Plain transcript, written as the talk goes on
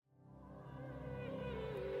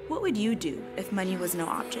What would you do if money was no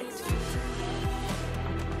object?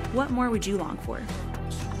 What more would you long for?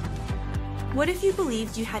 What if you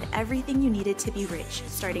believed you had everything you needed to be rich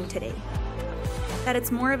starting today? That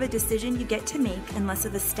it's more of a decision you get to make and less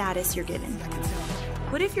of a status you're given?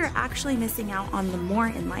 What if you're actually missing out on the more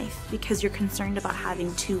in life because you're concerned about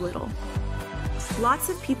having too little? Lots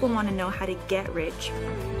of people want to know how to get rich,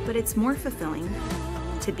 but it's more fulfilling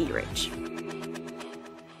to be rich.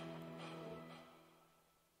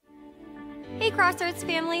 Hey Crossroads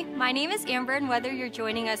family, my name is Amber, and whether you're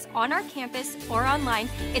joining us on our campus or online,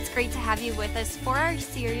 it's great to have you with us for our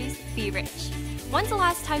series, Be Rich. When's the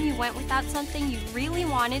last time you went without something you really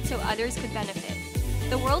wanted so others could benefit?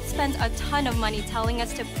 The world spends a ton of money telling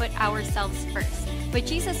us to put ourselves first, but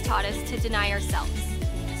Jesus taught us to deny ourselves.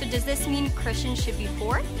 So does this mean Christians should be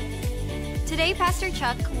poor? Today, Pastor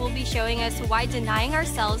Chuck will be showing us why denying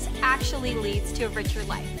ourselves actually leads to a richer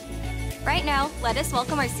life. Right now, let us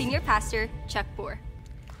welcome our senior pastor, Chuck Bohr.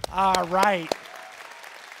 All right.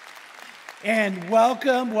 And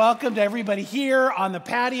welcome to everybody here on the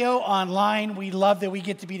patio, online. We love that we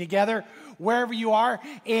get to be together wherever you are.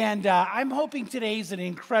 And I'm hoping today's an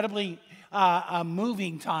incredibly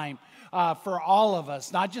moving time for all of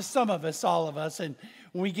us, not just some of us, all of us. And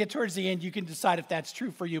when we get towards the end, you can decide if that's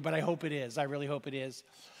true for you, but I hope it is. I really hope it is.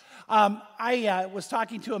 I was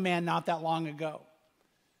talking to a man not that long ago.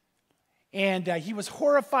 And he was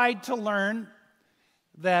horrified to learn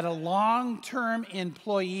that a long-term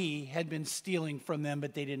employee had been stealing from them,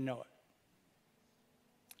 but they didn't know it.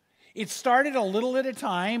 It started a little at a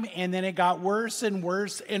time, and then it got worse and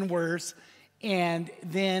worse and worse, and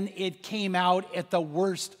then it came out at the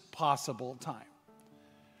worst possible time.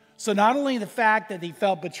 So not only the fact that he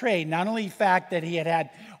felt betrayed, not only the fact that he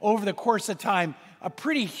had over the course of time, a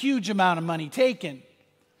pretty huge amount of money taken,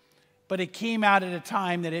 but it came out at a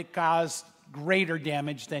time that it caused greater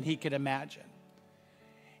damage than he could imagine.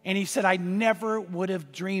 And he said, I never would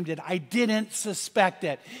have dreamed it. I didn't suspect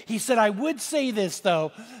it. He said, I would say this,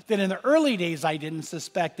 though, that in the early days I didn't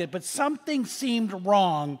suspect it, but something seemed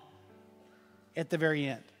wrong at the very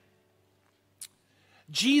end.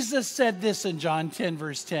 Jesus said this in John 10,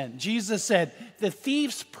 verse 10. Jesus said, the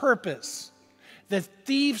thief's purpose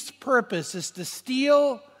is to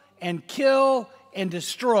steal and kill and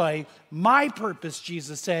destroy. My purpose,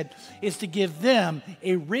 Jesus said, is to give them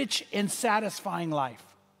a rich and satisfying life.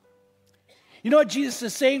 You know what Jesus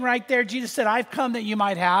is saying right there? Jesus said, I've come that you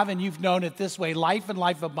might have, and you've known it this way, life and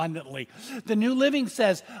life abundantly. The New Living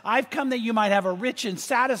says, I've come that you might have a rich and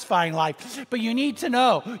satisfying life. But you need to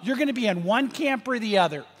know, you're going to be in one camp or the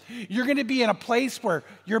other. You're going to be in a place where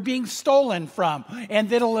you're being stolen from, and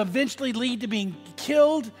that'll eventually lead to being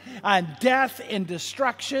killed and death and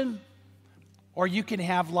destruction. Or you can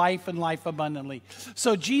have life and life abundantly.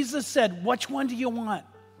 So Jesus said, which one do you want?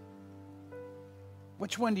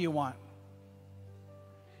 Which one do you want?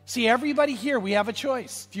 See, everybody here, we have a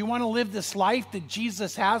choice. Do you want to live this life that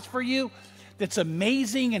Jesus has for you, that's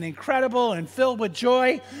amazing and incredible and filled with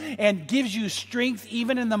joy and gives you strength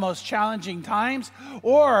even in the most challenging times?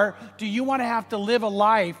 Or do you want to have to live a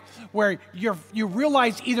life where you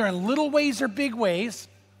realize either in little ways or big ways,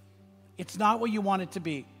 it's not what you want it to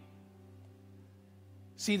be?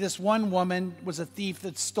 See, this one woman was a thief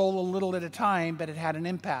that stole a little at a time, but it had an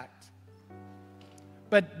impact.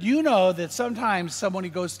 But you know that sometimes someone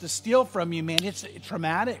who goes to steal from you, man, it's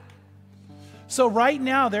traumatic. So right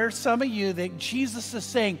now, there's some of you that Jesus is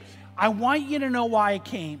saying, I want you to know why I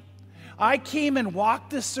came. I came and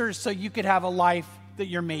walked this earth so you could have a life that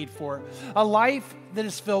you're made for. A life that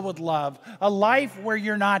is filled with love. A life where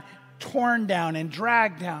you're not torn down and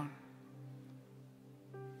dragged down.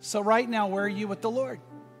 So right now, where are you with the Lord?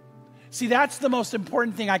 See, that's the most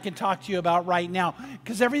important thing I can talk to you about right now,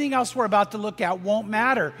 because everything else we're about to look at won't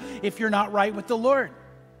matter if you're not right with the Lord.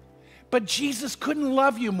 But Jesus couldn't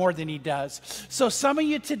love you more than he does. So some of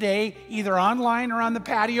you today, either online or on the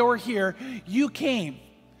patio or here, you came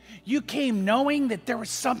knowing that there was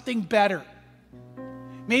something better.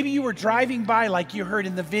 Maybe you were driving by like you heard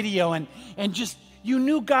in the video and just you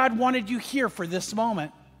knew God wanted you here for this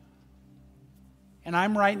moment. And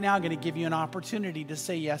I'm right now going to give you an opportunity to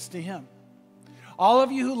say yes to him. All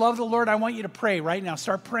of you who love the Lord, I want you to pray right now.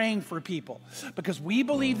 Start praying for people, because we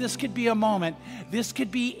believe this could be a moment. This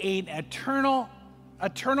could be an eternal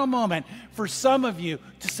moment for some of you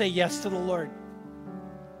to say yes to the Lord.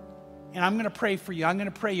 And I'm going to pray for you. I'm going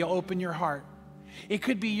to pray you open your heart. It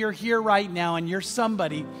could be you're here right now and you're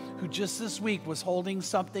somebody who just this week was holding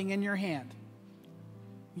something in your hand.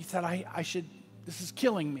 You thought, this is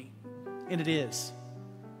killing me. And it is.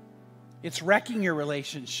 It's wrecking your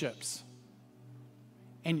relationships.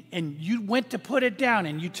 and you went to put it down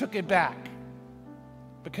and you took it back.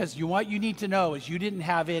 Because what you need to know is you didn't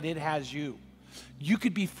have it, it has you. You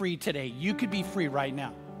could be free today. You could be free right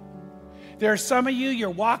now. There are some of you, you're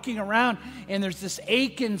walking around and there's this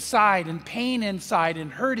ache inside and pain inside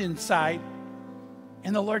and hurt inside.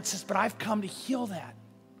 And the Lord says, but I've come to heal that.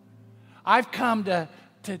 I've come to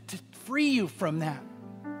free you from that.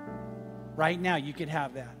 Right now, you could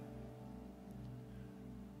have that.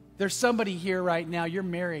 There's somebody here right now, your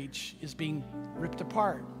marriage is being ripped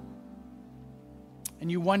apart.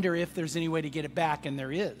 And you wonder if there's any way to get it back, and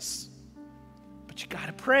there is. But you got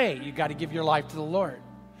to pray. You got to give your life to the Lord.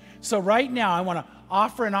 So right now, I want to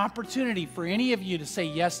offer an opportunity for any of you to say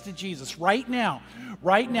yes to Jesus. Right now,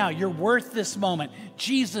 you're worth this moment.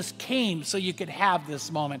 Jesus came so you could have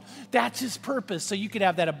this moment. That's his purpose, so you could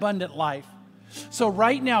have that abundant life. So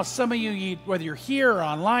right now, some of you, whether you're here or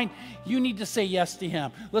online, you need to say yes to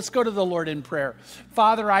him. Let's go to the Lord in prayer.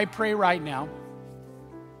 Father, I pray right now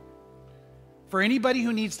for anybody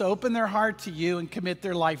who needs to open their heart to you and commit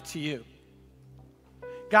their life to you.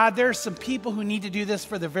 God, there are some people who need to do this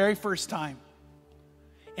for the very first time.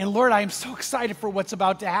 And Lord, I am so excited for what's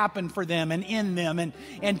about to happen for them and in them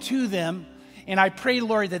and to them. And I pray,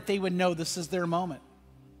 Lord, that they would know this is their moment.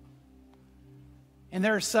 And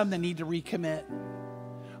there are some that need to recommit.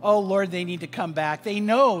 Oh, Lord, they need to come back. They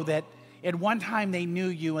know that at one time they knew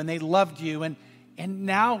you and they loved you, and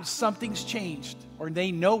now something's changed, or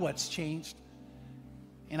they know what's changed.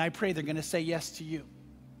 And I pray they're going to say yes to you.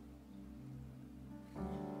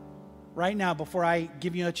 Right now, before I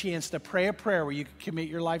give you a chance to pray a prayer where you can commit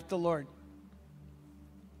your life to the Lord,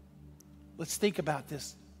 let's think about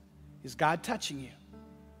this. Is God touching you?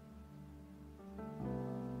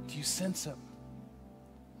 Do you sense him?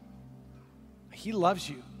 He loves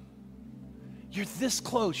you. You're this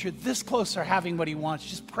close to having what he wants.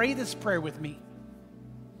 Just pray this prayer with me.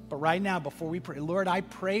 But right now, before we pray, Lord, I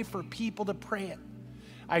pray for people to pray it.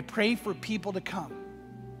 I pray for people to come.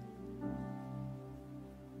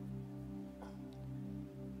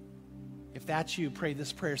 If that's you, pray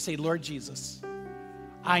this prayer. Say, Lord Jesus,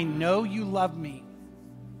 I know you love me.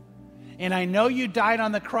 And I know you died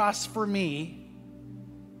on the cross for me.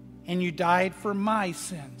 And you died for my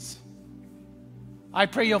sins. I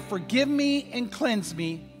pray you'll forgive me and cleanse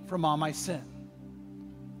me from all my sin.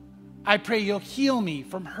 I pray you'll heal me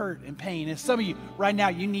from hurt and pain. And some of you, right now,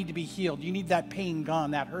 you need to be healed. You need that pain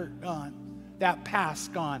gone, that hurt gone, that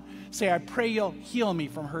past gone. Say, I pray you'll heal me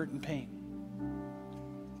from hurt and pain.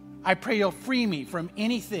 I pray you'll free me from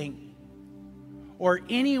anything or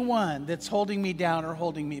anyone that's holding me down or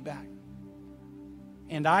holding me back.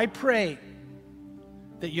 And I pray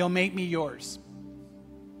that you'll make me yours.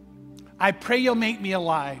 I pray you'll make me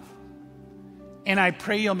alive. And I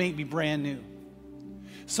pray you'll make me brand new.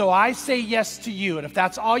 So I say yes to you. And if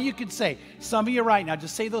that's all you can say, some of you right now,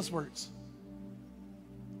 just say those words.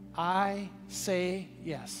 I say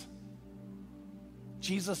yes.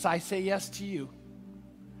 Jesus, I say yes to you.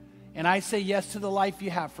 And I say yes to the life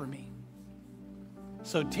you have for me.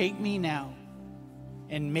 So take me now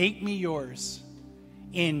and make me yours.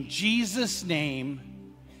 In Jesus' name,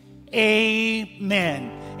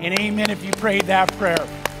 amen. And amen if you prayed that prayer.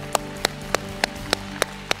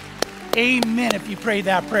 Amen if you prayed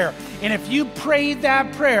that prayer. And if you prayed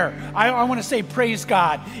that prayer, I want to say praise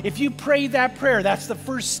God. If you prayed that prayer, that's the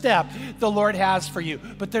first step the Lord has for you.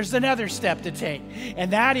 But there's another step to take.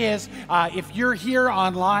 And that is, if you're here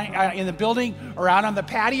online, in the building or out on the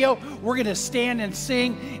patio, we're going to stand and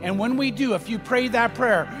sing. And when we do, if you prayed that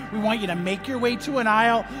prayer, we want you to make your way to an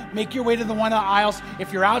aisle, make your way to one of the aisles.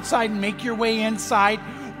 If you're outside, make your way inside.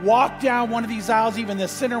 Walk down one of these aisles, even the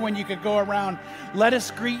center one you could go around. Let us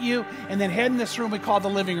greet you, and then head in this room we call the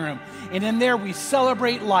living room. And in there we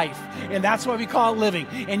celebrate life, and that's why we call it living.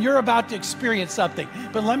 And you're about to experience something.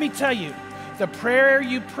 But let me tell you, the prayer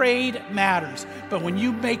you prayed matters. But when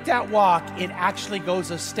you make that walk, it actually goes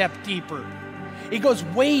a step deeper. It goes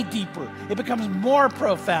way deeper. It becomes more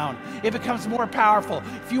profound. It becomes more powerful.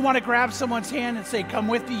 If you want to grab someone's hand and say, come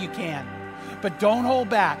with me, you can. But don't hold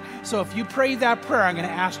back. So if you prayed that prayer, I'm going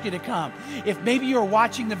to ask you to come. If maybe you were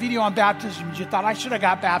watching the video on baptism and you thought, I should have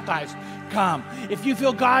got baptized, come. If you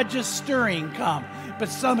feel God just stirring, come. But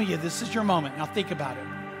some of you, this is your moment. Now think about it.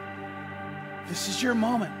 This is your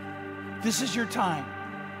moment. This is your time.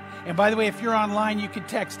 And by the way, if you're online, you can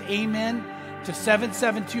text amen to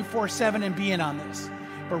 77247 and be in on this.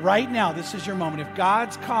 But right now, this is your moment. If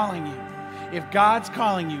God's calling you,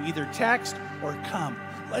 either text or come.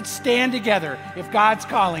 Let's stand together. If God's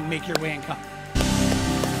calling, make your way and come.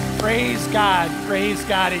 Praise God,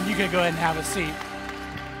 and you can go ahead and have a seat.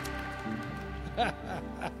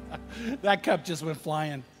 That cup just went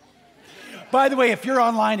flying. By the way, if you're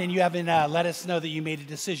online and you haven't let us know that you made a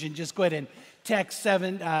decision, just go ahead and text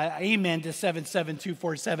AMEN to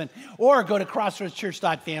 77247, or go to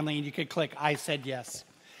crossroadschurch.family and you can click I said yes.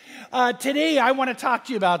 Today, I want to talk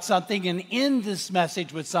to you about something and end this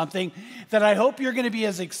message with something that I hope you're going to be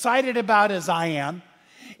as excited about as I am.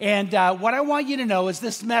 And what I want you to know is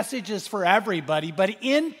this message is for everybody, but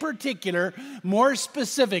in particular, more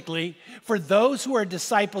specifically, for those who are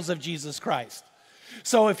disciples of Jesus Christ.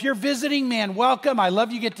 So if you're visiting, man, welcome. I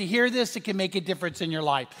love you get to hear this. It can make a difference in your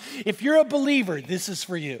life. If you're a believer, this is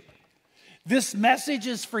for you. This message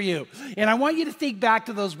is for you. And I want you to think back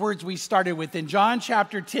to those words we started with. In John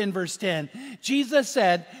chapter 10, verse 10, Jesus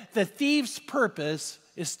said, the thief's purpose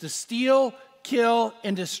is to steal, kill,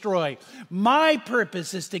 and destroy. My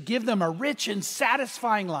purpose is to give them a rich and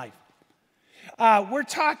satisfying life. We're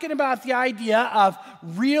talking about the idea of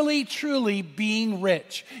really, truly being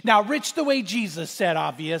rich. Now, rich the way Jesus said,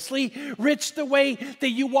 obviously. Rich the way that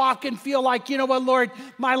you walk and feel like, you know what, Lord,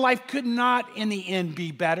 my life could not in the end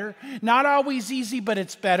be better. Not always easy, but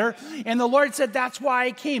it's better. And the Lord said, that's why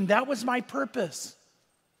I came. That was my purpose.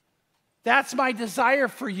 That's my desire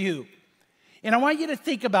for you. And I want you to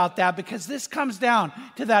think about that because this comes down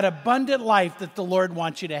to that abundant life that the Lord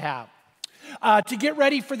wants you to have. To get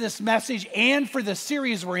ready for this message and for the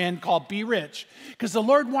series we're in called Be Rich, because the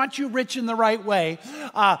Lord wants you rich in the right way,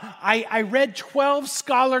 I read 12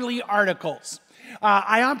 scholarly articles.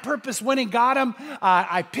 I on purpose went and got them.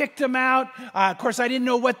 I picked them out. Of course, I didn't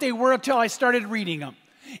know what they were until I started reading them.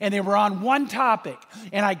 And they were on one topic.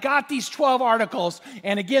 And I got these 12 articles.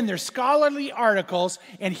 And again, they're scholarly articles.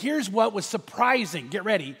 And here's what was surprising. Get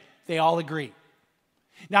ready. They all agree.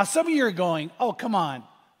 Now, some of you are going, oh, come on.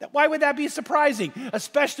 Why would that be surprising,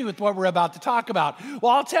 especially with what we're about to talk about?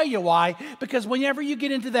 Well, I'll tell you why. Because whenever you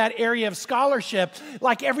get into that area of scholarship,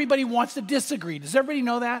 like everybody wants to disagree. Does everybody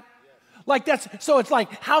know that? Like so it's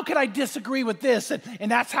like, how could I disagree with this? And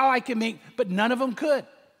that's how I can but none of them could.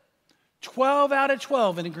 12 out of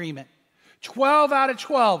 12 in agreement. 12 out of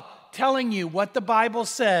 12 telling you what the Bible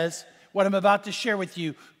says, what I'm about to share with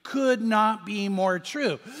you, could not be more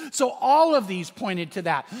true. So all of these pointed to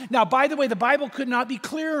that. Now, by the way, the Bible could not be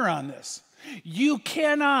clearer on this. You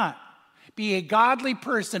cannot be a godly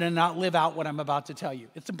person and not live out what I'm about to tell you.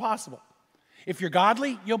 It's impossible. If you're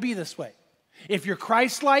godly, you'll be this way. If you're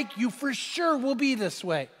Christ-like, you for sure will be this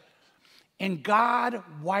way. And God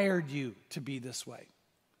wired you to be this way.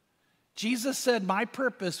 Jesus said, my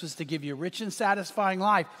purpose was to give you a rich and satisfying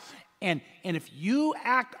life. And if you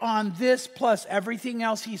act on this plus everything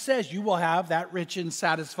else he says, you will have that rich and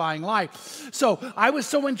satisfying life. So I was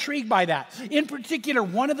so intrigued by that. In particular,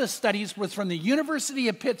 one of the studies was from the University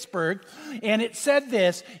of Pittsburgh, and it said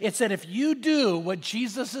this. It said, if you do what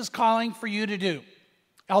Jesus is calling for you to do,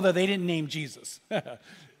 although they didn't name Jesus.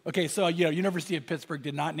 Okay, so, University of Pittsburgh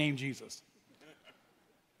did not name Jesus.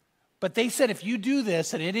 But they said, if you do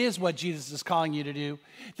this, and it is what Jesus is calling you to do,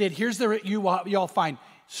 that you'll find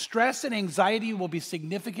stress and anxiety will be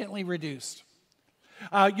significantly reduced.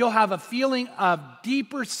 You'll have a feeling of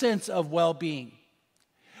deeper sense of well-being.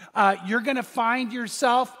 You're going to find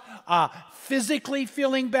yourself physically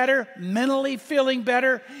feeling better, mentally feeling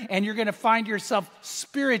better, and you're going to find yourself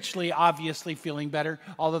spiritually, obviously feeling better,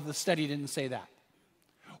 although the study didn't say that.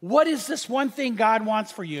 What is this one thing God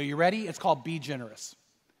wants for you? Are you ready? It's called be generous.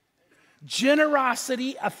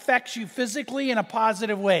 Generosity affects you physically in a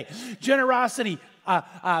positive way. Generosity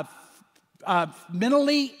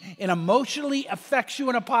mentally and emotionally affects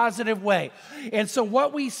you in a positive way. And so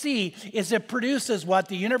what we see is it produces what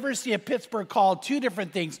the University of Pittsburgh called two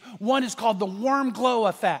different things. One is called the warm glow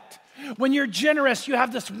effect. When you're generous, you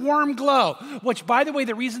have this warm glow, which, by the way,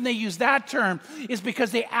 the reason they use that term is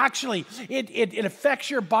because they actually, it affects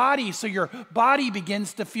your body, so your body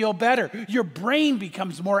begins to feel better. Your brain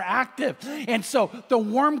becomes more active. And so the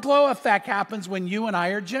warm glow effect happens when you and I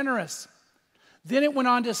are generous. Then it went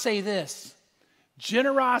on to say this,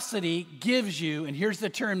 generosity gives you, and here's the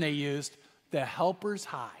term they used, the helper's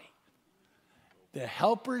high. The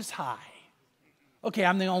helper's high. Okay,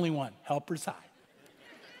 I'm the only one, helper's high.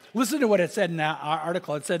 Listen to what it said in that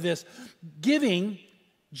article. It said this,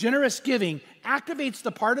 generous giving activates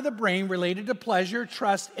the part of the brain related to pleasure,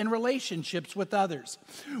 trust, and relationships with others.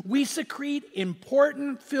 We secrete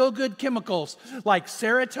important feel-good chemicals like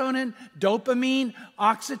serotonin, dopamine,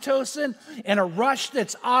 oxytocin, and a rush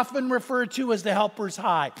that's often referred to as the helper's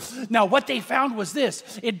high. Now, what they found was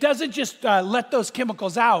this. It doesn't just let those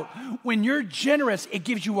chemicals out. When you're generous, it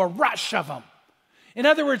gives you a rush of them. In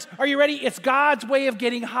other words, are you ready? It's God's way of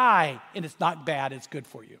getting high, and it's not bad. It's good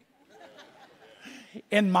for you.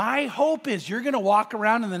 And my hope is you're going to walk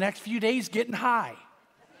around in the next few days getting high.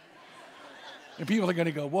 And people are going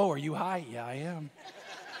to go, whoa, are you high? Yeah, I am.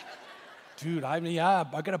 Dude, I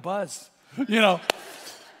got a buzz,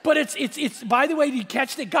 But it's by the way, do you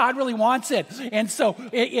catch that God really wants it? And so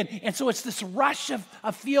it's this rush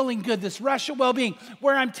of feeling good, this rush of well-being,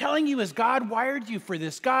 where I'm telling you is God wired you for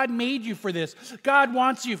this. God made you for this. God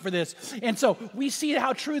wants you for this. And so we see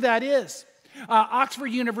how true that is. Oxford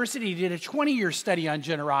University did a 20-year study on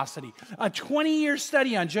generosity,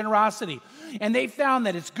 and they found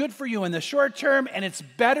that it's good for you in the short term, and it's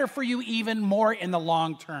better for you even more in the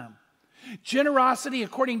long term. Generosity,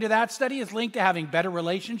 according to that study, is linked to having better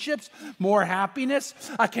relationships, more happiness,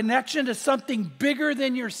 a connection to something bigger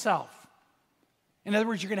than yourself. In other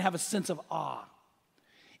words, you're going to have a sense of awe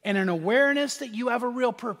and an awareness that you have a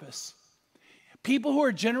real purpose. People who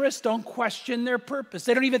are generous don't question their purpose.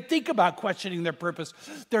 They don't even think about questioning their purpose.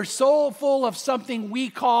 They're so full of something we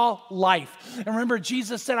call life. And remember,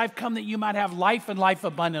 Jesus said, I've come that you might have life and life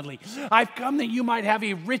abundantly. I've come that you might have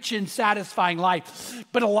a rich and satisfying life.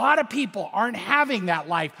 But a lot of people aren't having that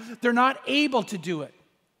life. They're not able to do it.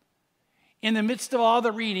 In the midst of all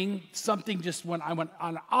the reading, something just went, I went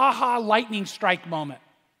on an aha lightning strike moment.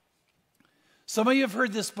 Some of you have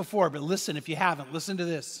heard this before, but listen, if you haven't, listen to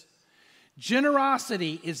this.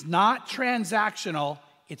 Generosity is not transactional,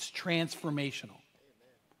 it's transformational.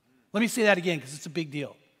 Let me say that again because it's a big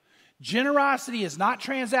deal. Generosity is not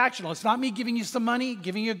transactional. It's not me giving you some money,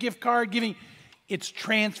 giving you a gift card, it's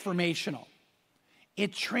transformational.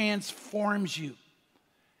 It transforms you.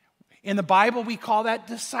 In the Bible, we call that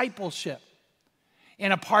discipleship.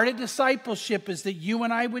 And a part of discipleship is that you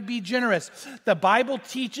and I would be generous. The Bible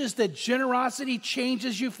teaches that generosity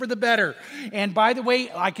changes you for the better. And by the way,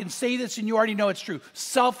 I can say this and you already know it's true.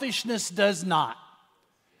 Selfishness does not.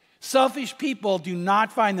 Selfish people do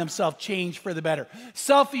not find themselves changed for the better.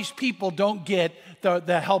 Selfish people don't get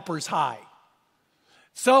the helper's high.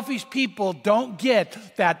 Selfish people don't get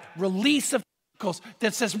that release of chemicals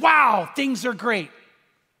that says, wow, things are great.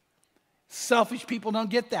 Selfish people don't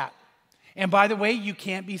get that. And by the way, you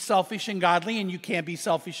can't be selfish and godly, and you can't be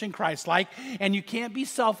selfish and Christ-like, and you can't be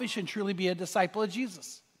selfish and truly be a disciple of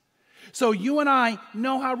Jesus. So you and I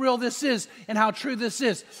know how real this is and how true this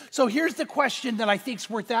is. So here's the question that I think is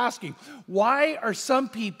worth asking. Why are some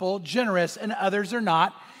people generous and others are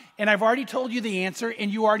not? And I've already told you the answer,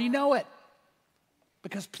 and you already know it.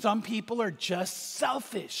 Because some people are just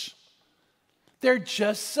selfish. They're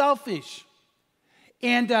just selfish.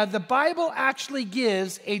 And the Bible actually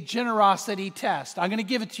gives a generosity test. I'm going to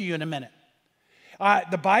give it to you in a minute.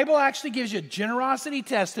 The Bible actually gives you a generosity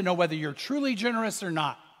test to know whether you're truly generous or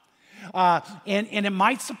not. And it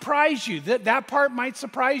might surprise you. That part might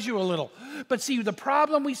surprise you a little. But see, the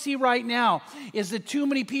problem we see right now is that too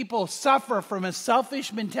many people suffer from a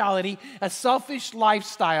selfish mentality, a selfish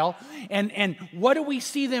lifestyle. And what do we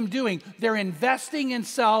see them doing? They're investing in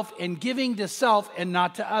self and giving to self and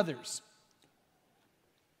not to others.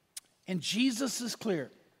 And Jesus is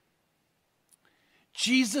clear.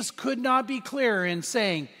 Jesus could not be clearer in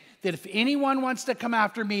saying that if anyone wants to come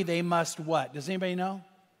after me, they must what? Does anybody know?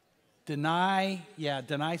 Deny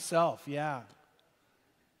self, yeah.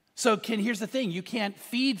 So here's the thing, you can't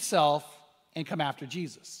feed self and come after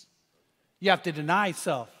Jesus. You have to deny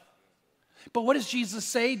self. But what does Jesus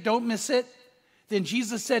say? Don't miss it. Then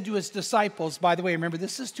Jesus said to his disciples, by the way, remember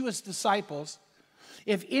this is to his disciples,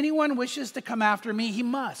 if anyone wishes to come after me, he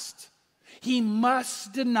must. He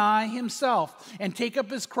must deny himself and take up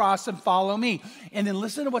his cross and follow me. And then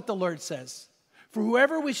listen to what the Lord says. For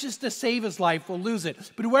whoever wishes to save his life will lose it.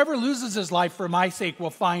 But whoever loses his life for my sake will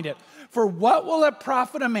find it. For what will it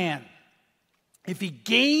profit a man if he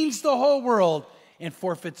gains the whole world and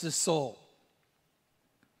forfeits his soul?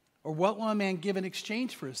 Or what will a man give in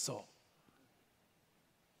exchange for his soul?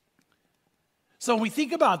 So when we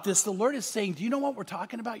think about this, the Lord is saying, do you know what we're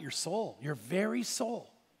talking about? Your soul, your very soul.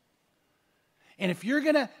 And if you're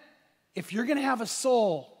gonna have a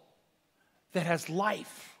soul that has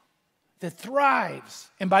life, that thrives,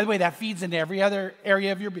 and by the way, that feeds into every other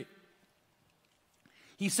area of your being,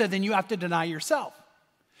 he said, then you have to deny yourself.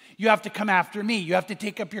 You have to come after me. You have to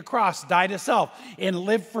take up your cross, die to self, and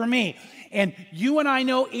live for me. And you and I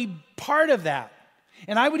know a part of that.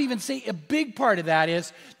 And I would even say a big part of that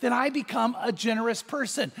is that I become a generous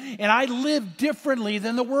person. And I live differently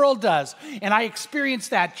than the world does. And I experience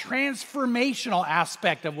that transformational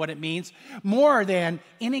aspect of what it means more than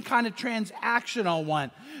any kind of transactional one.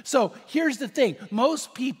 So here's the thing.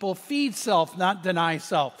 Most people feed self, not deny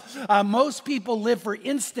self. Most people live for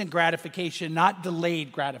instant gratification, not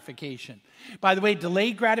delayed gratification. By the way,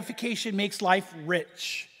 delayed gratification makes life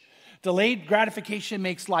rich. Delayed gratification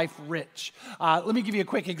makes life rich. Let me give you a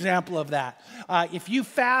quick example of that. If you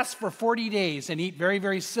fast for 40 days and eat very,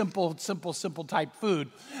 very simple type food,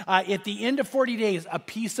 at the end of 40 days, a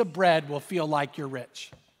piece of bread will feel like you're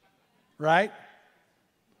rich, right?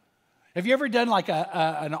 Have you ever done like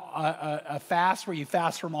a fast where you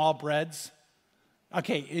fast from all breads?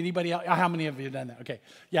 Okay, anybody else? How many of you have done that? Okay,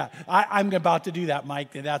 yeah, I'm about to do that,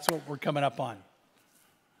 Mike. That's what we're coming up on.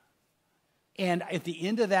 And at the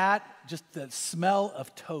end of that, just the smell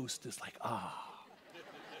of toast is like, ah.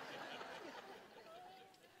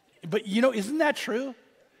 But isn't that true?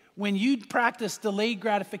 When you practice delayed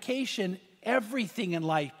gratification, everything in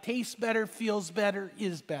life tastes better, feels better,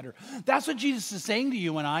 is better. That's what Jesus is saying to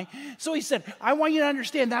you and I. So he said, I want you to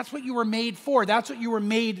understand that's what you were made for. That's what you were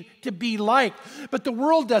made to be like. But the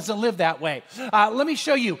world doesn't live that way. Let me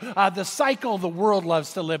show you the cycle the world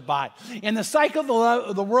loves to live by. In the cycle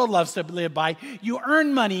the world loves to live by, you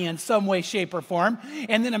earn money in some way, shape, or form,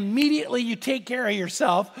 and then immediately you take care of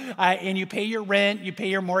yourself, and you pay your rent, you pay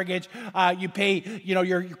your mortgage, you pay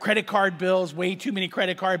your credit card bills, way too many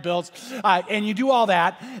credit card bills, and you do all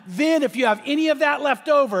that. Then if you have any of that left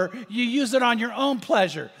over, you use it on your own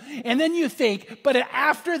pleasure. And then you think, but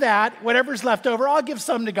after that, whatever's left over, I'll give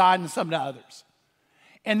some to God and some to others.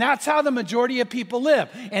 And that's how the majority of people live.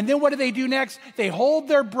 And then what do next? They hold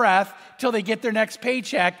their breath till they get their next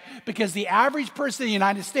paycheck, because the average person in the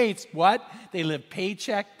United States, what? They live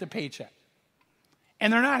paycheck to paycheck.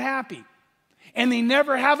 And they're not happy. And they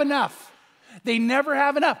never have enough. They never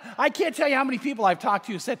have enough. I can't tell you how many people I've talked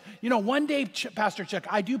to who said, one day, Pastor Chuck,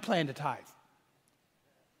 I do plan to tithe.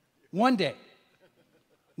 One day.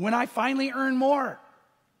 When I finally earn more.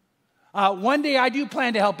 One day I do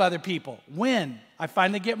plan to help other people. When I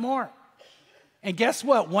finally get more. And guess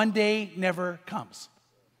what? One day never comes.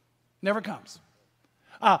 Never comes.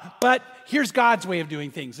 But here's God's way of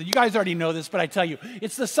doing things. And you guys already know this, but I tell you,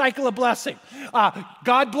 it's the cycle of blessing.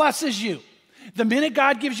 God blesses you. The minute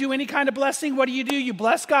God gives you any kind of blessing, what do? You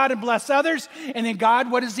bless God and bless others. And then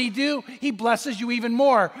God, what does he do? He blesses you even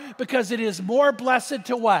more, because it is more blessed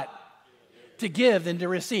to what? To give than to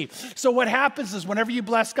receive. So what happens is whenever you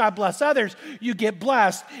bless God, bless others, you get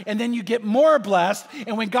blessed, and then you get more blessed.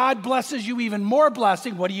 And when God blesses you even more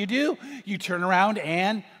blessing, what do? You turn around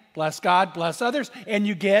and bless God, bless others, and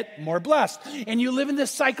you get more blessed. And you live in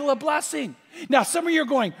this cycle of blessing. Now, some of you are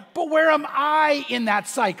going, but where am I in that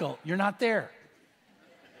cycle? You're not there.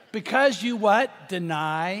 Because you what?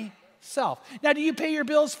 Deny self. Now, do you pay your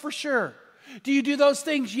bills? For sure. Do you do those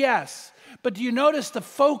things? Yes. But do you notice the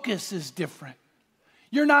focus is different?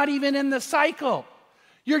 You're not even in the cycle.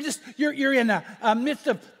 You're in a midst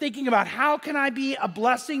of thinking about how can I be a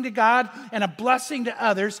blessing to God and a blessing to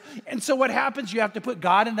others. And so what happens? You have to put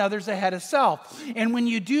God and others ahead of self. And when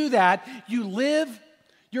you do that, you live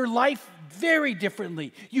your life very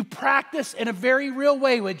differently. You practice in a very real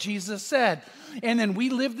way what Jesus said. And then we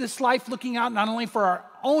live this life looking out not only for our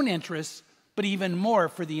own interests, but even more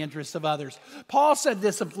for the interests of others. Paul said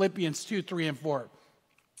this in Philippians 2, 3, and 4.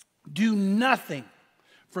 Do nothing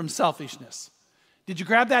from selfishness. Did you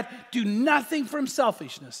grab that? Do nothing from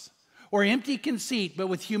selfishness or empty conceit, but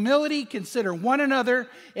with humility consider one another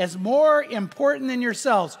as more important than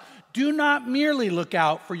yourselves. Do not merely look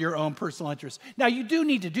out for your own personal interests. Now, you do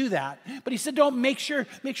need to do that, but he said don't make sure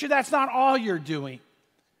that's not all you're doing,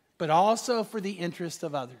 but also for the interest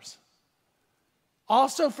of others.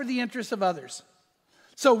 Also for the interest of others.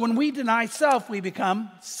 So when we deny self, we become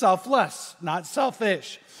selfless, not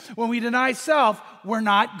selfish. When we deny self, we're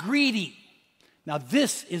not greedy. Now,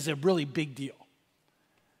 this is a really big deal.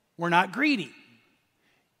 We're not greedy.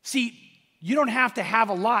 See, you don't have to have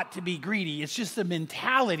a lot to be greedy. It's just the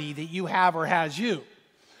mentality that you have or has you.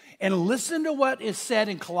 And listen to what is said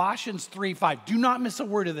in Colossians 3:5. Do not miss a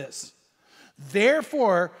word of this.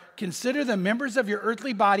 Therefore, consider the members of your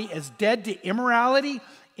earthly body as dead to immorality,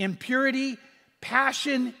 impurity,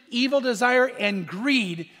 passion, evil desire, and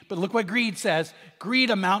greed. But look what greed says. Greed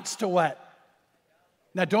amounts to what?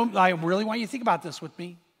 Now, I really want you to think about this with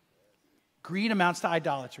me. Greed amounts to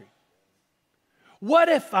idolatry. What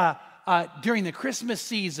if during the Christmas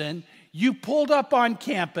season, you pulled up on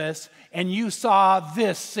campus and you saw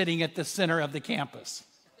this sitting at the center of the campus?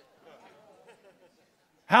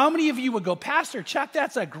 How many of you would go, Pastor Chuck,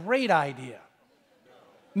 that's a great idea?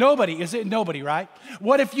 Nobody. Is it nobody, right?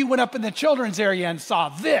 What if you went up in the children's area and saw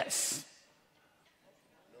this?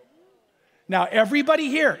 Now, everybody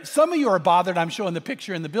here, some of you are bothered I'm showing the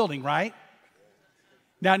picture in the building, right?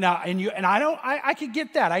 I could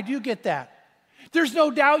get that. I do get that. There's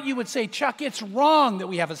no doubt you would say, Chuck, it's wrong that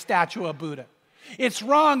we have a statue of Buddha. It's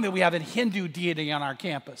wrong that we have a Hindu deity on our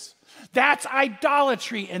campus. That's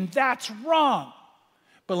idolatry, and that's wrong.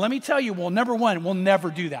 But let me tell you, well, number one, we'll never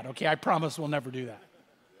do that, okay? I promise we'll never do that.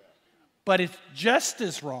 But it's just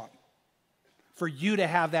as wrong for you to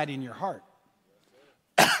have that in your heart.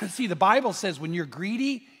 See, the Bible says when you're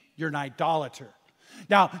greedy, you're an idolater.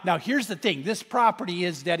 Now, here's the thing. This property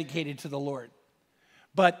is dedicated to the Lord.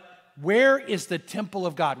 But where is the temple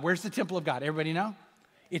of God? Where's the temple of God? Everybody know?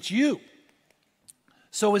 It's you.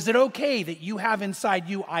 So is it okay that you have inside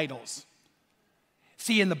you idols?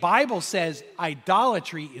 See, and the Bible says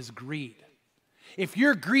idolatry is greed. If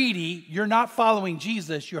you're greedy, you're not following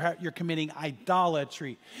Jesus, you're committing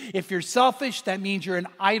idolatry. If you're selfish, that means you're an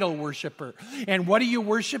idol worshiper. And what are you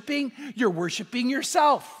worshiping? You're worshiping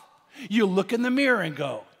yourself. You look in the mirror and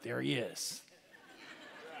go, there he is.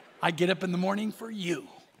 I get up in the morning for you.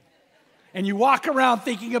 And you walk around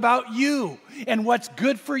thinking about you and what's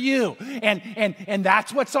good for you. And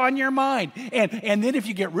that's what's on your mind. And then if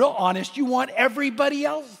you get real honest, you want everybody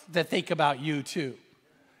else to think about you too.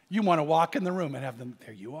 You want to walk in the room and have them,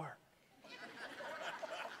 there you are.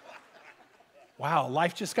 Wow,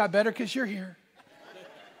 life just got better because you're here.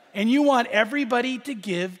 And you want everybody to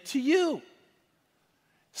give to you.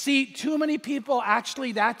 See, too many people,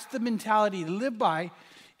 actually, that's the mentality they live by.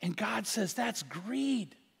 And God says that's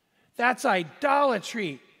greed. That's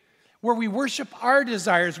idolatry, where we worship our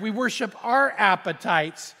desires, we worship our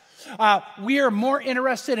appetites. We are more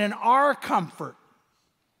interested in our comfort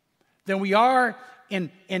than we are in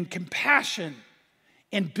compassion,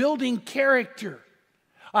 in building character.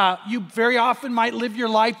 You very often might live your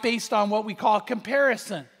life based on what we call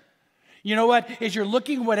comparison. You know what? As you're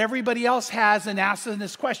looking at what everybody else has and asking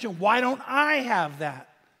this question, why don't I have that?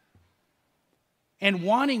 And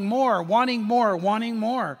wanting more, wanting more, wanting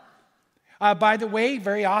more. By the way,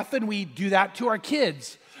 very often we do that to our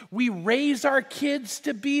kids. We raise our kids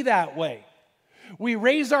to be that way. We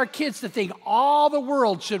raise our kids to think all the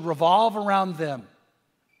world should revolve around them.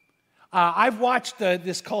 I've watched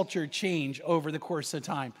this culture change over the course of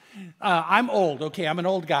time. I'm old, okay, I'm an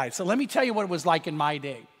old guy. So let me tell you what it was like in my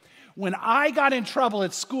day. When I got in trouble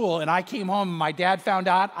at school and I came home and my dad found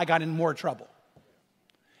out, I got in more trouble.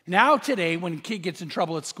 Now today, when a kid gets in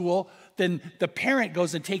trouble at school, then the parent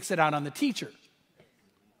goes and takes it out on the teacher.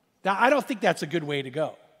 Now, I don't think that's a good way to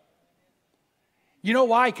go. You know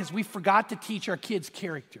why? Because we forgot to teach our kids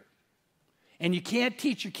character. And you can't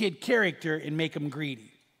teach your kid character and make them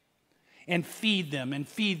greedy. And feed them and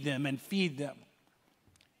feed them and feed them.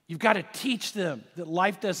 You've got to teach them that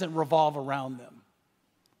life doesn't revolve around them.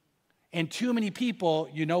 And too many people,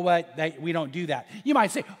 you know what, we don't do that. You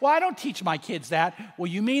might say, well, I don't teach my kids that.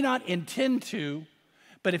 Well, you may not intend to,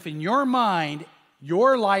 but if in your mind,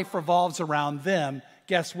 your life revolves around them,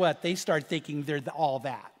 guess what? They start thinking they're all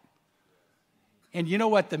that. And you know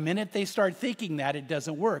what? The minute they start thinking that, it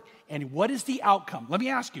doesn't work. And what is the outcome? Let me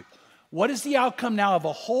ask you, what is the outcome now of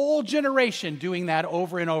a whole generation doing that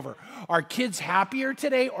over and over? Are kids happier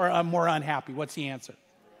today or more unhappy? What's the answer?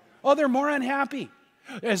 Oh, they're more unhappy.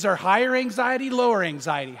 Is there higher anxiety, lower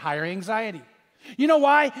anxiety? Higher anxiety. You know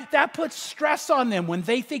why? That puts stress on them. When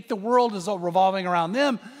they think the world is revolving around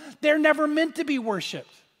them, they're never meant to be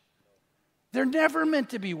worshiped. They're never meant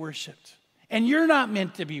to be worshiped. And you're not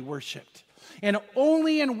meant to be worshiped. And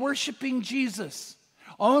only in worshiping Jesus,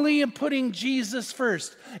 only in putting Jesus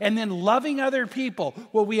first, and then loving other people,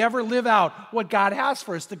 will we ever live out what God has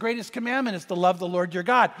for us. The greatest commandment is to love the Lord your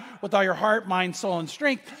God with all your heart, mind, soul, and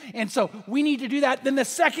strength. And so we need to do that. Then the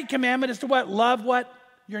second commandment is to what? Love what?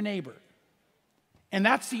 Your neighbor. And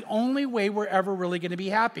that's the only way we're ever really going to be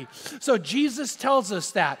happy. So Jesus tells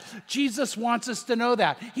us that. Jesus wants us to know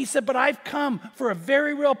that. He said, but I've come for a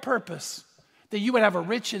very real purpose, that you would have a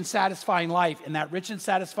rich and satisfying life. And that rich and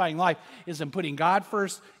satisfying life is in putting God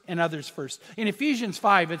first and others first. In Ephesians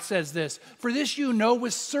 5, it says this, for this you know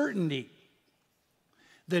with certainty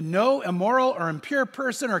that no immoral or impure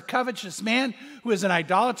person or covetous man who is an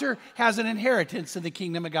idolater has an inheritance in the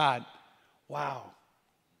kingdom of God. Wow.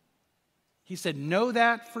 He said, know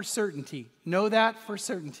that for certainty. Know that for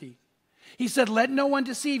certainty. He said, let no one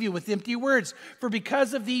deceive you with empty words, for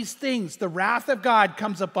because of these things, the wrath of God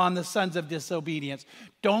comes upon the sons of disobedience.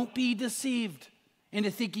 Don't be deceived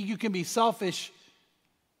into thinking you can be selfish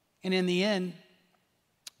and in the end,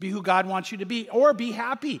 be who God wants you to be, or be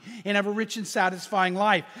happy and have a rich and satisfying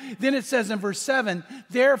life. Then it says in verse 7,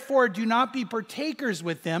 therefore do not be partakers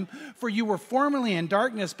with them, for you were formerly in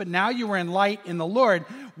darkness, but now you are in light in the Lord.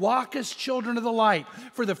 Walk as children of the light,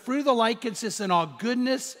 for the fruit of the light consists in all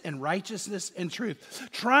goodness and righteousness and truth,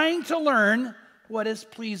 trying to learn what is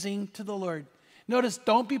pleasing to the Lord. Notice,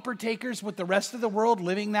 don't be partakers with the rest of the world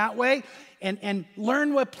living that way, and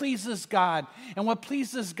learn what pleases God. And what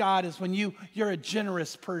pleases God is when you're a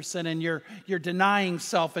generous person and you're denying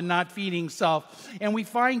self and not feeding self. And we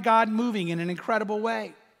find God moving in an incredible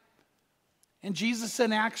way. And Jesus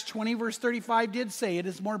in Acts 20, verse 35 did say, it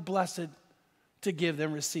is more blessed to give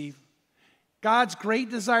than receive. God's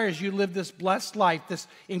great desire is you live this blessed life, this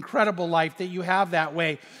incredible life, that you have that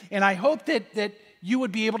way. And I hope that you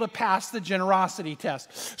would be able to pass the generosity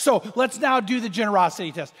test. So let's now do the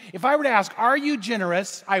generosity test. If I were to ask, are you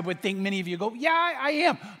generous? I would think many of you go, yeah, I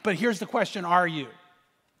am. But here's the question, are you?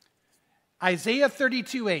 Isaiah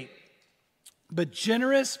 32:8. But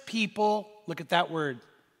generous people, look at that word,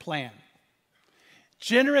 plan.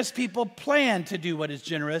 Generous people plan to do what is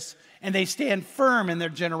generous, and they stand firm in their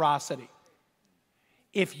generosity.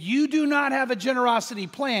 If you do not have a generosity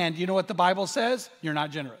plan, you know what the Bible says? You're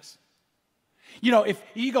not generous. If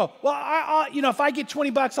you go, well, if I get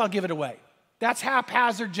 $20, I'll give it away. That's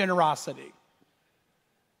haphazard generosity.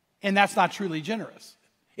 And that's not truly generous.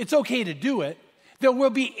 It's okay to do it. There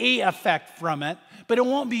will be a effect from it, but it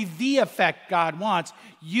won't be the effect God wants.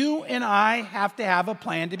 You and I have to have a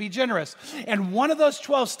plan to be generous. And one of those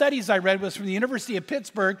 12 studies I read was from the University of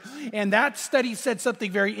Pittsburgh, and that study said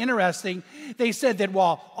something very interesting. They said that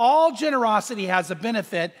while all generosity has a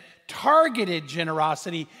benefit, targeted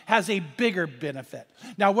generosity has a bigger benefit.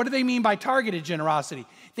 Now, what do they mean by targeted generosity?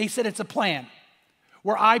 They said it's a plan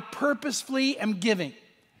where I purposefully am giving.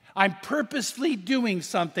 I'm purposefully doing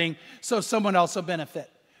something so someone else will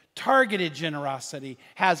benefit. Targeted generosity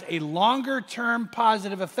has a longer-term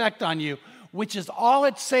positive effect on you, which is all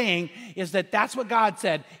it's saying is that that's what God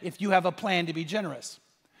said if you have a plan to be generous.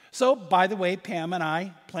 So, by the way, Pam and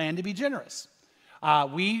I plan to be generous.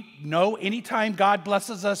 We know anytime God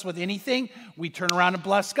blesses us with anything, we turn around and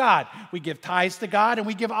bless God. We give tithes to God and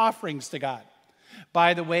we give offerings to God.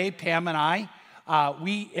 By the way, Pam and I,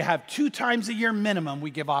 we have 2 times a year minimum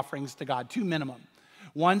we give offerings to God, 2 minimum.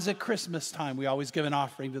 One's at Christmas time, we always give an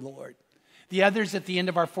offering to the Lord. The other's at the end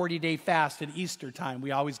of our 40-day fast at Easter time,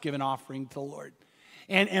 we always give an offering to the Lord.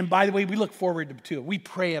 And by the way, we look forward to it. We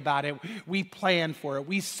pray about it. We plan for it.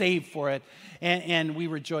 We save for it. And we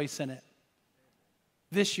rejoice in it.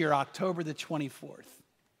 This year, October the 24th,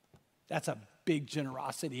 that's a big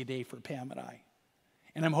generosity day for Pam and I.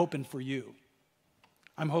 And I'm hoping for you.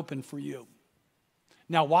 I'm hoping for you.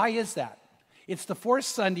 Now, why is that? It's the 4th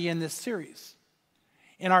Sunday in this series.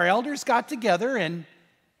 And our elders got together,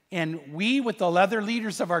 and we, with the other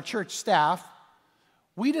leaders of our church staff,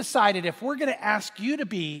 we decided if we're going to ask you to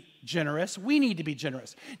be generous, we need to be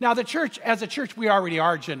generous. Now, the church, as a church, we already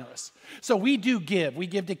are generous. So we do give. We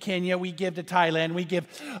give to Kenya. We give to Thailand. We give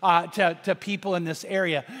to people in this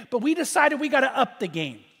area. But we decided we got to up the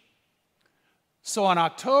game. So on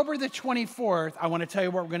October the 24th, I want to tell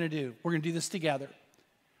you what we're going to do. We're going to do this together.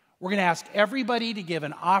 We're going to ask everybody to give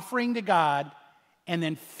an offering to God, and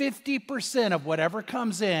then 50% of whatever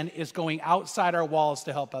comes in is going outside our walls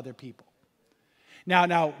to help other people.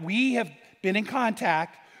 Now, we have been in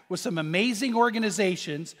contact with some amazing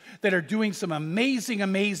organizations that are doing some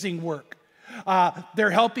amazing work.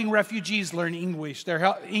 They're helping refugees learn English. They're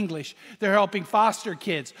helping foster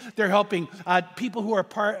kids. They're helping people who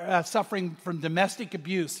are suffering from domestic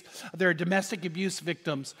abuse. They're domestic abuse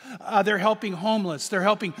victims. They're helping homeless. They're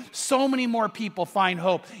helping so many more people find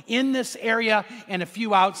hope in this area and a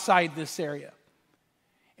few outside this area.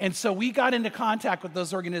 And so we got into contact with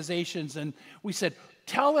those organizations and we said,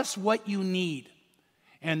 tell us what you need.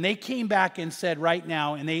 And they came back and said right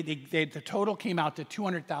now, and the total came out to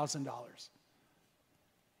 $200,000.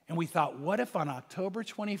 And we thought, what if on October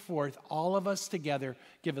 24th, all of us together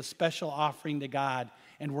give a special offering to God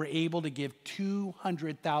and we're able to give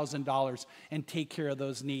 $200,000 and take care of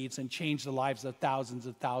those needs and change the lives of thousands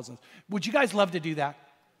and thousands. Would you guys love to do that?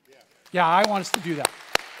 Yeah, I want us to do that.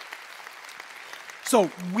 So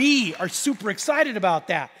we are super excited about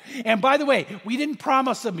that. And by the way, we didn't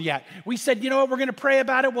promise them yet. We said, you know what, we're going to pray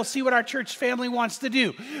about it. We'll see what our church family wants to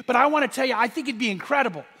do. But I want to tell you, I think it'd be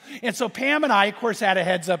incredible. And so Pam and I, of course, had a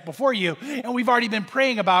heads up before you, and we've already been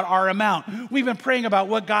praying about our amount. We've been praying about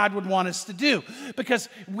what God would want us to do because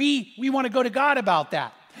we want to go to God about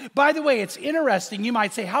that. By the way, it's interesting. You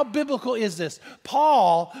might say, how biblical is this?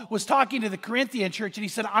 Paul was talking to the Corinthian church, and he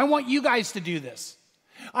said, I want you guys to do this.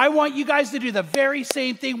 I want you guys to do the very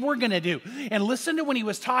same thing we're going to do. And listen to when he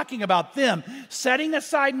was talking about them setting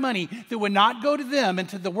aside money that would not go to them and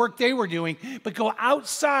to the work they were doing, but go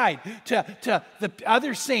outside to the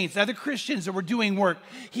other saints, other Christians that were doing work.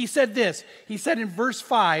 He said this. He said in verse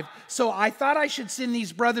 5, so I thought I should send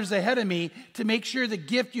these brothers ahead of me to make sure the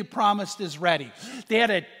gift you promised is ready. They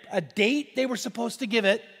had a date they were supposed to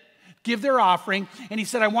give their offering. And he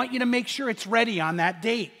said, I want you to make sure it's ready on that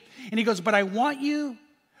date. And he goes, but I want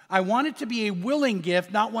it to be a willing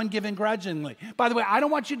gift, not one given grudgingly. By the way, I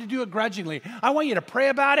don't want you to do it grudgingly. I want you to pray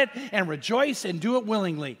about it and rejoice and do it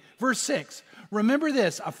willingly. Verse 6, remember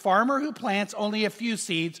this, a farmer who plants only a few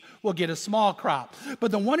seeds will get a small crop,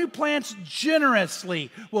 but the one who plants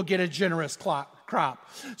generously will get a generous crop.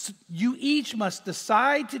 So you each must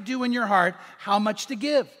decide to do in your heart how much to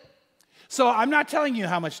give. So I'm not telling you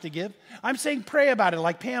how much to give. I'm saying pray about it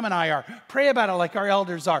like Pam and I are. Pray about it like our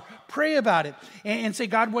elders are. Pray about it and say,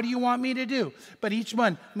 God, what do you want me to do? But each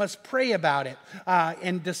one must pray about it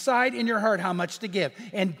and decide in your heart how much to give.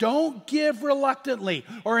 And don't give reluctantly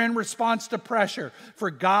or in response to pressure, for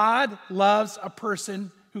God loves a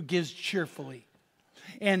person who gives cheerfully.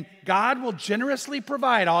 And God will generously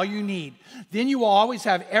provide all you need. Then you will always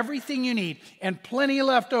have everything you need and plenty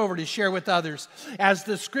left over to share with others. As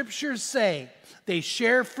the scriptures say, they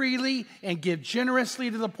share freely and give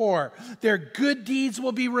generously to the poor. Their good deeds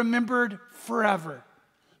will be remembered forever.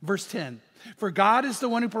 Verse 10. For God is the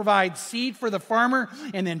one who provides seed for the farmer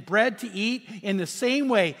and then bread to eat. In the same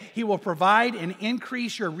way, he will provide and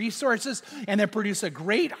increase your resources and then produce a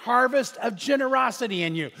great harvest of generosity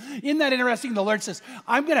in you. Isn't that interesting? The Lord says,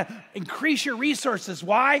 I'm going to increase your resources.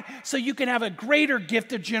 Why? So you can have a greater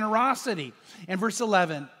gift of generosity. And verse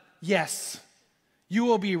 11, yes, you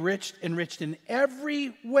will be enriched in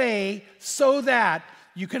every way so that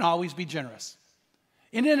you can always be generous.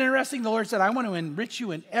 Isn't it interesting? The Lord said, I want to enrich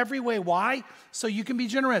you in every way. Why? So you can be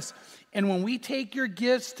generous. And when we take your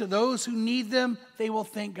gifts to those who need them, they will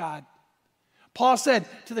thank God. Paul said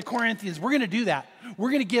to the Corinthians, we're going to do that. We're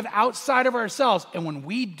going to give outside of ourselves. And when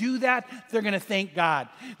we do that, they're going to thank God.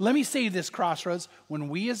 Let me say this, Crossroads. When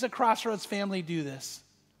we as a Crossroads family do this,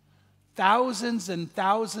 thousands and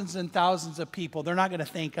thousands and thousands of people, they're not going to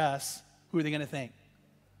thank us. Who are they going to thank?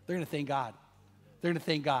 They're going to thank God. They're going to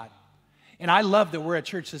thank God. And I love that we're a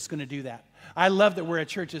church that's going to do that. I love that we're a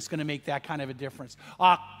church that's going to make that kind of a difference.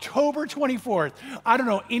 October 24th. I don't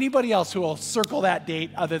know anybody else who will circle that date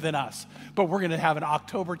other than us. But we're going to have an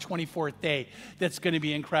October 24th day that's going to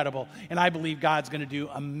be incredible. And I believe God's going to do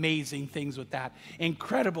amazing things with that.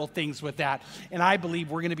 Incredible things with that. And I believe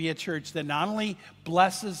we're going to be a church that not only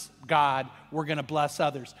blesses God, we're going to bless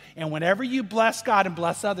others. And whenever you bless God and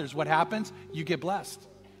bless others, what happens? You get blessed.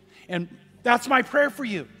 And that's my prayer for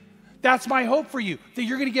you. That's my hope for you, that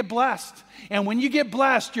you're going to get blessed. And when you get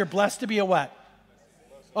blessed, you're blessed to be a what?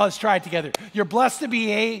 Oh, let's try it together. You're blessed to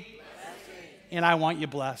be a, and I want you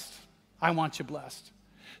blessed. I want you blessed.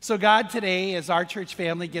 So God today, as our church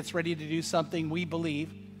family gets ready to do something we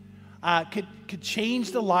believe could change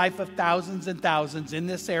the life of thousands and thousands in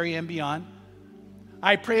this area and beyond,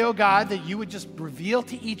 I pray, oh God, that you would just reveal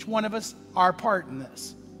to each one of us our part in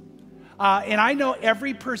this. And I know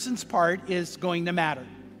every person's part is going to matter.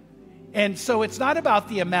 And so it's not about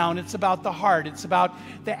the amount, it's about the heart, it's about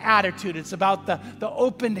the attitude, it's about the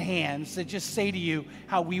open hands that just say to you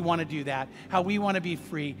how we want to do that, how we want to be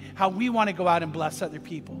free, how we want to go out and bless other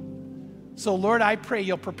people. So Lord, I pray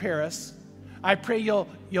you'll prepare us. I pray you'll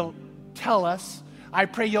tell us. I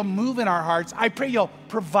pray you'll move in our hearts. I pray you'll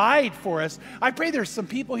provide for us. I pray there's some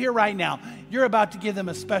people here right now, you're about to give them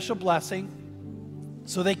a special blessing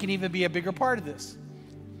so they can even be a bigger part of this.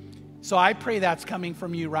 So I pray that's coming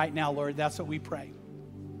from you right now, Lord. That's what we pray.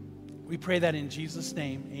 We pray that in Jesus'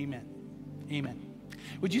 name. Amen. Amen.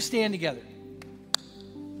 Would you stand together?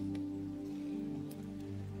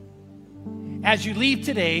 As you leave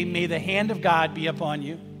today, may the hand of God be upon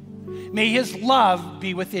you. May his love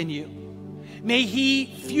be within you. May he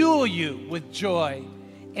fuel you with joy.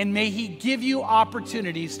 And may he give you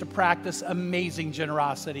opportunities to practice amazing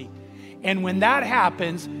generosity. And when that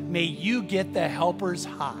happens, may you get the helper's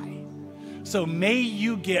high. So may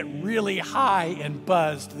you get really high and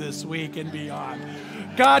buzzed this week and beyond.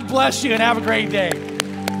 God bless you and have a great day.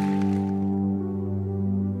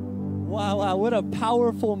 Wow, what a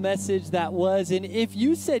powerful message that was. And if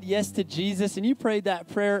you said yes to Jesus and you prayed that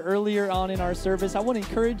prayer earlier on in our service, I want to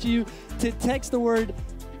encourage you to text the word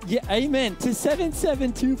amen to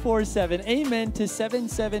 77247. Amen to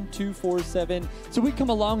 77247. So we come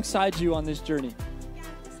alongside you on this journey.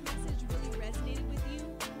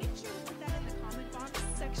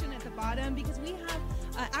 Because we have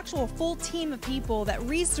actually actual full team of people that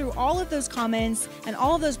reads through all of those comments and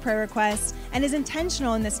all of those prayer requests and is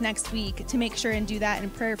intentional in this next week to make sure and do that in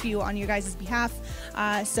prayer for you on your guys' behalf.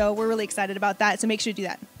 So we're really excited about that. So make sure to do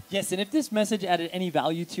that. Yes, and if this message added any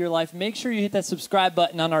value to your life, make sure you hit that subscribe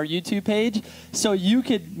button on our YouTube page so you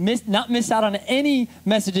could not miss out on any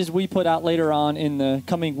messages we put out later on in the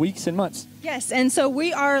coming weeks and months. Yes, and so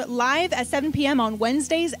we are live at 7 p.m. on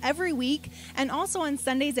Wednesdays every week and also on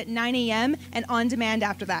Sundays at 9 a.m. and on demand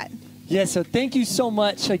after that. Yes, so thank you so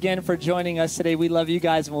much again for joining us today. We love you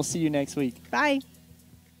guys, and we'll see you next week. Bye.